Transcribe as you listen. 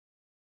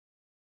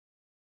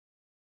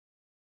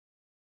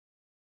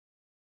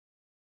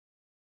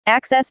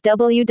Access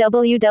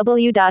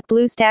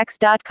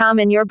www.bluestacks.com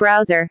in your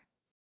browser.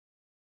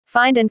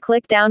 Find and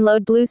click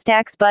Download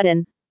BlueStacks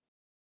button.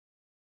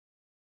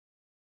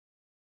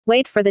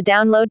 Wait for the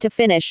download to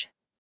finish.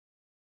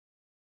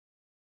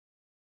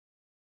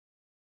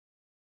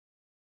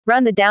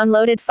 Run the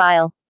downloaded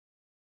file.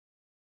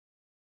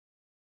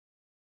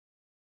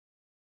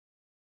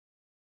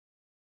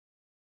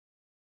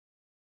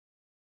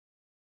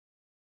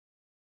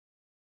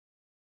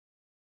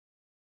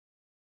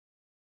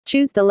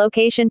 Choose the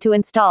location to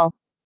install.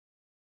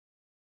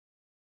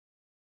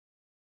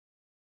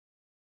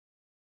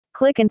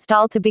 Click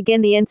Install to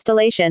begin the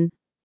installation.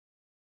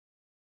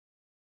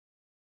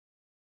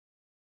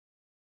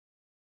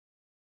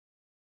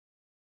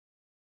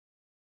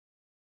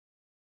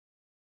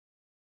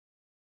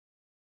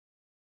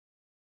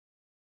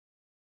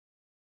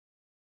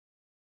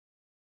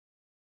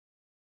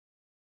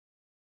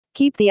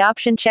 Keep the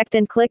option checked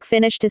and click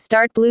Finish to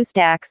start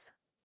BlueStacks.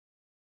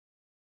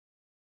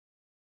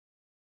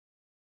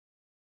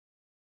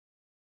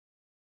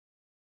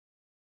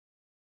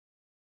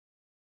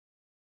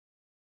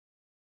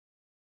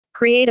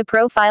 Create a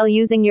profile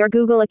using your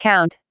Google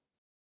account.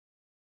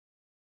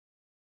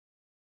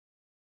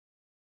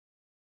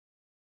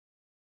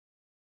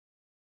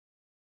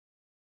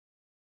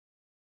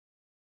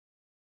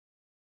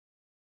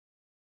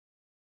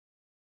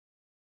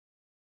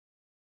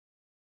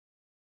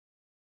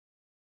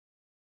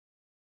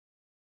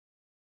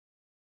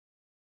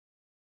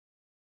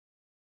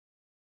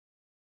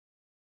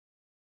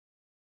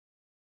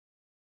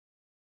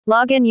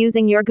 Log in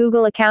using your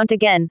Google account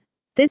again.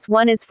 This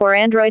one is for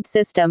Android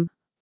system.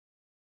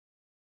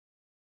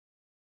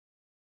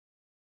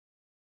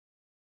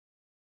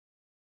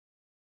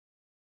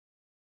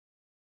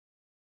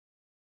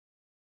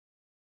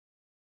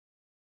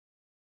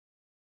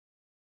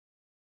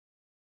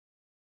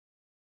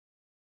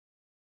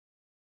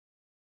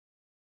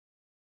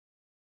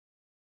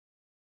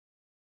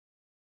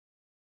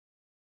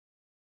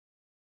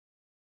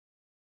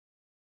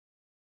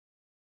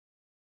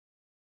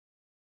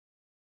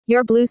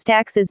 Your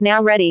BlueStacks is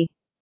now ready.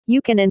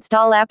 You can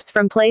install apps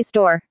from Play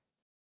Store.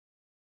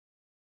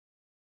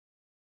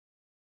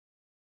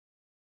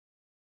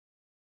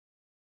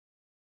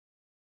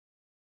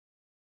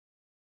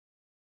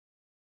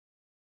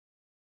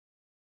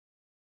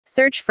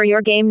 Search for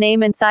your game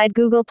name inside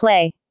Google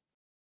Play.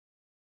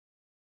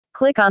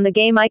 Click on the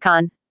game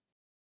icon.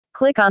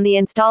 Click on the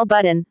Install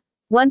button.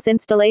 Once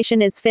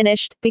installation is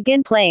finished,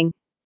 begin playing.